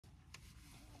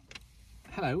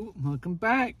Hello, welcome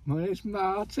back. My name's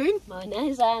Martin. My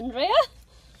name's Andrea.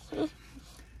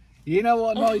 You know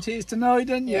what night it is tonight,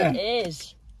 don't you? It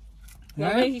is. Yeah?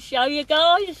 Let me show you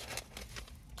guys.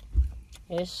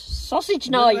 It's sausage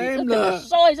night. them, Look at the look.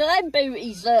 size of them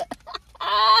booties. Look.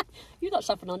 You got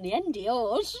something on the end of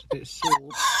yours. Bit of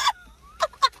sauce.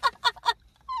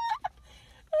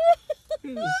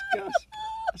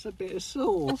 That's a bit of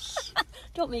sauce. Do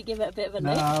you want me to give it a bit of a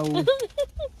No. lift?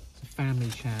 It's a family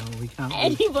channel.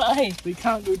 Anyway. We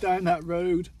can't go down that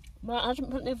road. Matt hasn't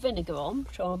put no vinegar on,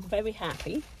 so I'm very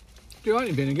happy. Do you like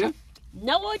any vinegar?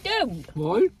 No, I don't.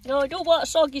 Why? No, I don't want a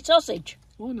soggy sausage.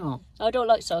 Why not? I don't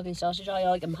like soggy sausage. I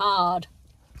like them hard.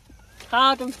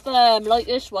 Hard and firm, like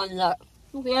this one, look.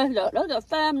 Oh, yeah, look at the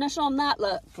firmness on that,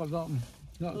 look. Got that one.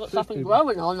 Got something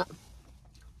growing on it.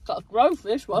 Got a growth,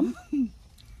 this one.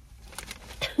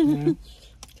 Yeah.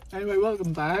 Anyway,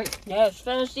 welcome back. Yeah, it's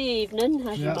Thursday evening,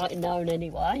 as Yeah. you might have known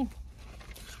anyway.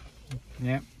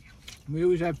 Yeah. We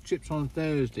always have chips on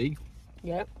Thursday.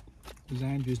 Yep. Because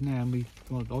Andrew's now,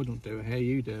 well, I don't do her hair,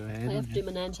 you do her hair. I don't have to you? do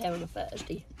my nan's hair on a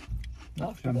Thursday.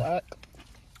 That's, After work.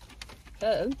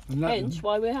 So, and that- hence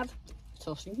why we have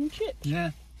sausage and chips.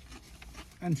 Yeah.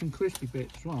 And some crispy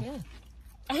bits as well. Yeah.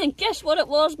 And guess what it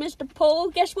was, Mr. Paul?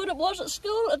 Guess what it was at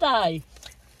school today?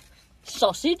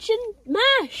 Sausage and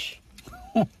mash.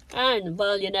 And,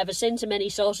 well, you never seen so many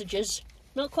sausages.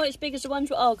 Not quite as big as the ones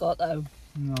that I got, though.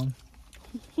 No.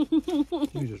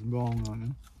 You're just wrong, aren't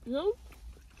you? No?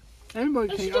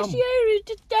 Everybody, It's just you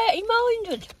who's just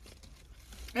dirty-minded.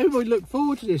 everybody look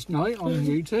forward to this night on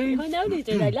YouTube. I know they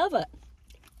do, they love it.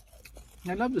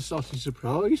 They love the sausage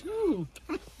surprise.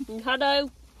 And hello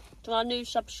to our new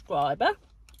subscriber,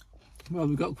 Well,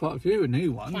 we've got quite a few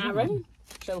new ones. haven't we? Karen.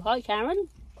 So, hi, Karen.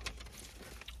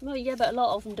 Well, yeah, but a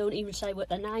lot of them don't even say what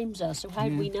their names are, so how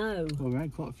do Yeah. we know? Well, we've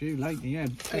had quite a few lately, yeah.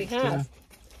 We have.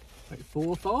 Like 4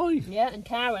 or 5. Yeah, and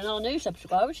Karen, our new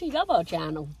subscriber, she loves our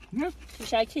channel. Yeah. She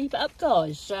said, keep it up,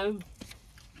 guys. So,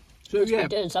 So, we're yeah.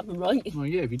 doing something right. Well,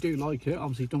 yeah, if you do like it,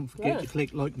 obviously don't forget Yeah. to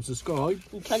click like and subscribe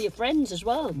And tell your friends as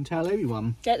well. and tell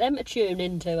everyone. Get them to tune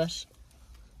in to us.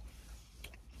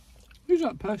 Who's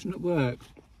that person at work?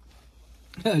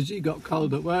 She got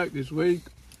cold at work this week.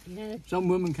 Yeah. Some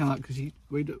woman came up because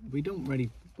we don't really,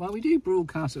 well, we do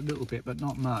broadcast a little bit, but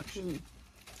not much.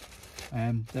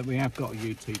 That we have got a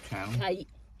YouTube channel. Kate.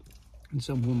 And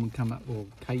some woman come up, or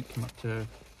Kate come up to her,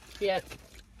 Yeah.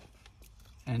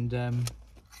 and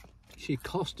she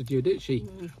accosted you, did she?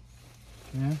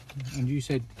 Yeah. And you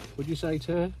said, what'd you say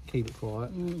to her? Keep it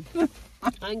quiet.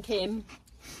 And Kim.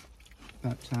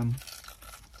 But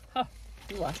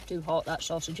Oh, that's too hot, that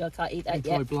sausage. I can't eat that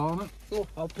try yet. blow on it. Oh,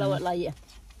 I'll blow it later.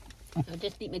 I'll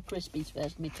just eat my crispies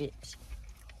first, my chips.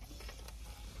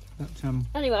 But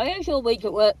Anyway, how's your week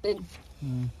at work been?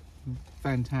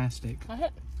 fantastic. I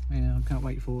hope. Yeah, I can't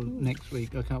wait for next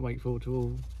week. I can't wait for it to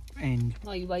all end.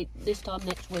 Well, you wait this time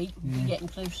next week. We'll be getting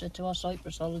closer to our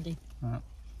Cyprus holiday.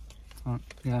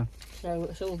 Yeah. So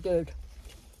it's all good.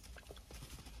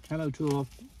 Hello to our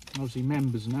obviously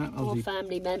members and that. All Obviously,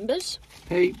 family members.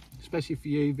 Pete, especially for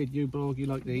you, video blog. You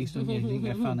like these, don't you? You think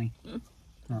they're funny.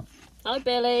 Hi,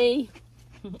 Billy.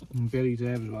 And Billy's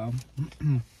there as well.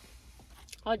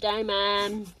 Hi,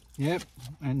 Dayman. Yep.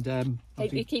 And Hope you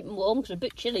obviously keep them warm because it's a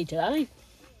bit chilly today.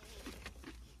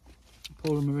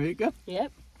 Paul and Marika.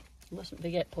 Yep. Mustn't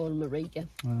forget Paul and Marika.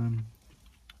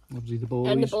 Obviously the boys.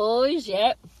 And the boys,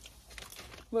 yep.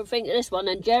 What do you think of this one?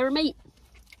 And Jeremy.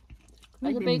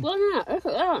 That's a big one, isn't it? Look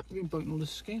at that. You've been biting all the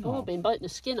skin Oh, off. I've been biting the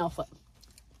skin off it.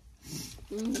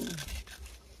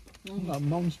 You're not a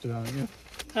monster, aren't you?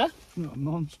 Huh? You're not a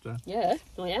monster. Yeah,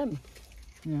 I am.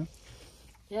 Yeah.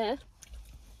 Yeah,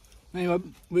 Anyway,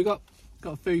 we got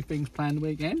a few things planned the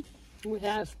weekend. we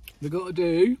have. We've got to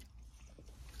do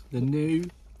the new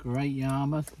Great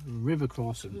Yarmouth River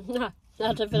crossing.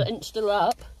 That's if it ain't still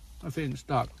up. I think it's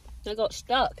stuck. They got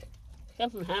stuck.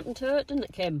 Something happened to it, didn't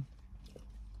it, Kim?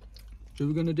 So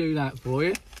we're going to do that for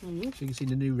you. So you can see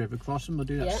the new river crossing. We'll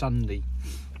do that Yeah. Sunday.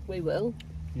 We will.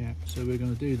 Yeah, so we're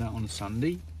going to do that on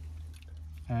Sunday.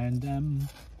 And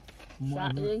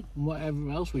Saturday. whatever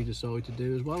else we decide to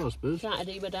do as well, I suppose.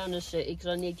 Saturday we're down the city because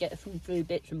I need to get a few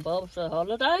bits and bobs for the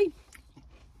holiday.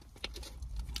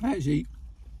 Actually,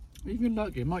 even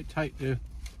lucky, I might take the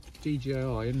DJI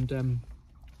and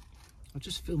I'll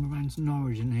just film around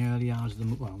Norwich in the early hours of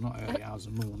the well, not early hours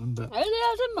of the morning, but Early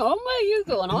hours of Mum, where are you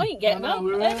going? I ain't getting know, up.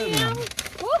 we're Early early. hours?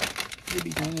 What? we'll be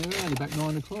down there early, about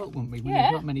 9 o'clock, won't we? When Yeah.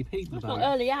 there's not many people It's about.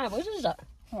 not early hours, is it?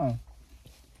 Oh,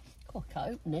 God, I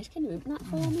can't open this. Can you open that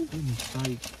for me? goodness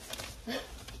sake.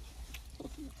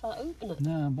 Can't open it.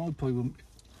 No, my boy wouldn't.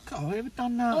 God, have I ever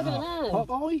done that? I don't know.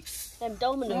 Popeye? Them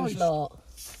Domino's Christ. lot.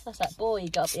 That's that boy, he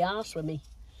got up the arse with me.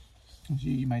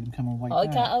 You made him come all the way I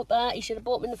back. can't help that. He should have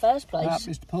bought me in the first place. Right,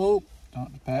 Mr. Paul,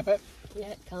 Dr. Pepper. Yeah,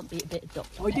 it can't be a bit of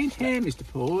Dr. I did hear, Mr.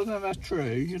 Paul, I don't know if that's true.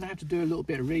 You're going to have to do a little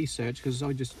bit of research because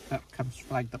that comes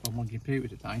flagged up on my computer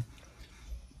today.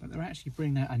 But they're actually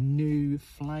bringing out a new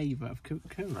flavour of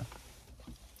Coca-Cola.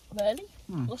 Really?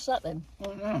 What's that then? I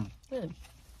don't know. Oh.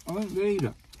 I didn't read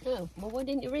it. Oh, well, why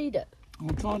didn't you read it?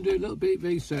 I'll try and do a little bit of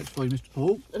research for you, Mr.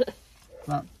 Paul.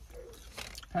 But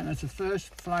apparently that's the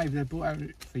first flavour they've brought out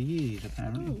for years,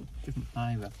 apparently. Different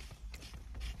flavour.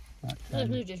 But, There's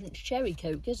no different to cherry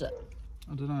Coke, is it?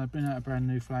 I don't know, they've bring out a brand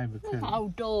new flavour of Coke.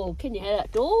 Oh, dog. Can you hear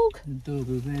that dog? The dog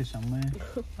was there somewhere.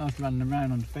 I was running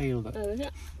around on the field. Oh, is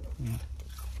it?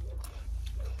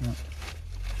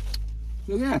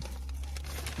 So yeah,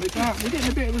 we're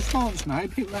getting a bit of response now.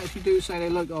 People actually do say they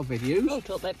like our videos. I'll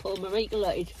talk about Paul Marika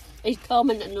later. He's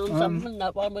commenting on something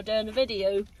that while we're doing a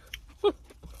video.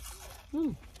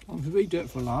 Obviously we do it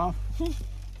for a laugh.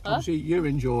 Obviously you're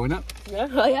enjoying it. Yeah,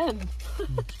 I am.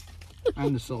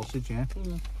 And the sausage, yeah.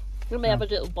 Let me have a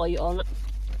little bite on it.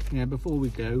 Yeah, before we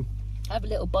go. Have a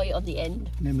little bite on the end.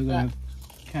 And then we're going to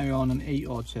carry on and eat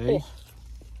our tea. Oh.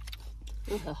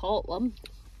 That's a hot one.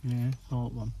 Yeah,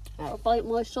 hot one. That'll bite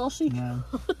my sausage. No.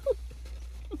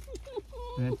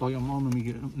 Yeah, bite on mine when we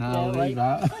get up. No, Yeah, leave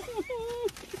right. that.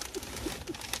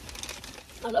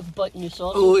 I'll have a bite in your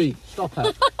sausage. Oi, stop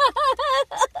it.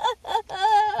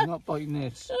 I'm not biting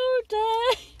this. Oh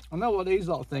dear. I know what these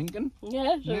lot are thinking.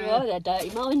 Yeah, so Yeah. they're dirty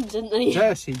minds, aren't they?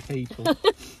 Dirty people.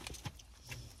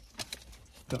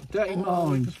 Got dirty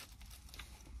minds.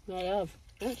 They have.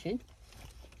 Actually,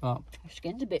 But your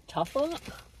skin's a bit tough on it.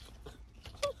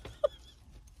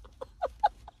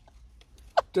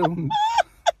 don't.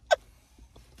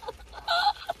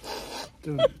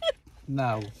 Don't.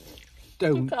 No.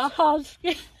 Don't. Got a hard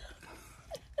skin.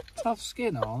 Tough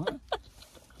skin, aren't it?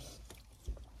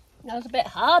 That's a bit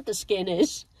hard, the skin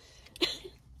is.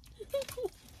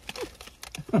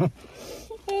 And,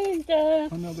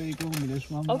 I know where you're going with this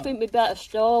one. I think we better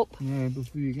stop. Yeah,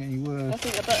 before you get any I worse.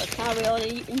 think I better carry on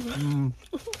eating.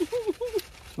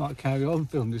 It's like carry on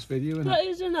film this video, isn't That it?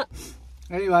 isn't it?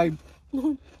 Anyway,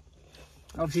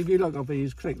 obviously if you like our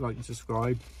videos, click like and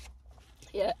subscribe.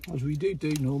 Yeah, As we do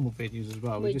normal videos as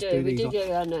well. we just do. We these do on, do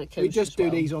it on the coast we just as do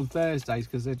well. these on Thursdays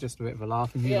because they're just a bit of a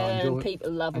laugh and you Yeah, lot enjoy and it.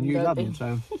 people love them, And you don't love they? them,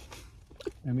 so.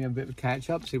 And we have a bit of a catch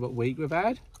up, see what week we've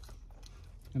had.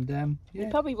 And You yeah,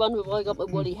 probably wonder why I got my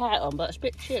woolly hat on, but it's a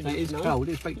bit chilly. it is tonight. cold.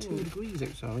 It's like 2 degrees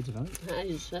outside tonight. That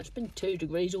is. That's been 2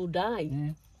 degrees all day.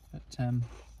 Yeah, but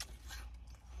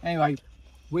anyway,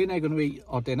 we're now going to eat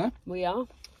our dinner We are.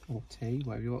 or tea,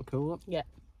 whatever you want to call it. Yeah.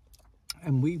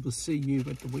 And we will see you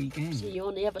at the weekend. See you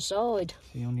on the other side.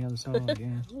 See you on the other side,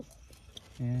 yeah.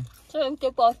 Yeah. So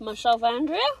goodbye for myself,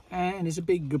 Andrea. And it's a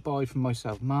big goodbye from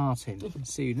myself, Martin.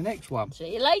 See you in the next one.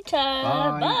 See you later.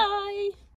 Bye. Bye.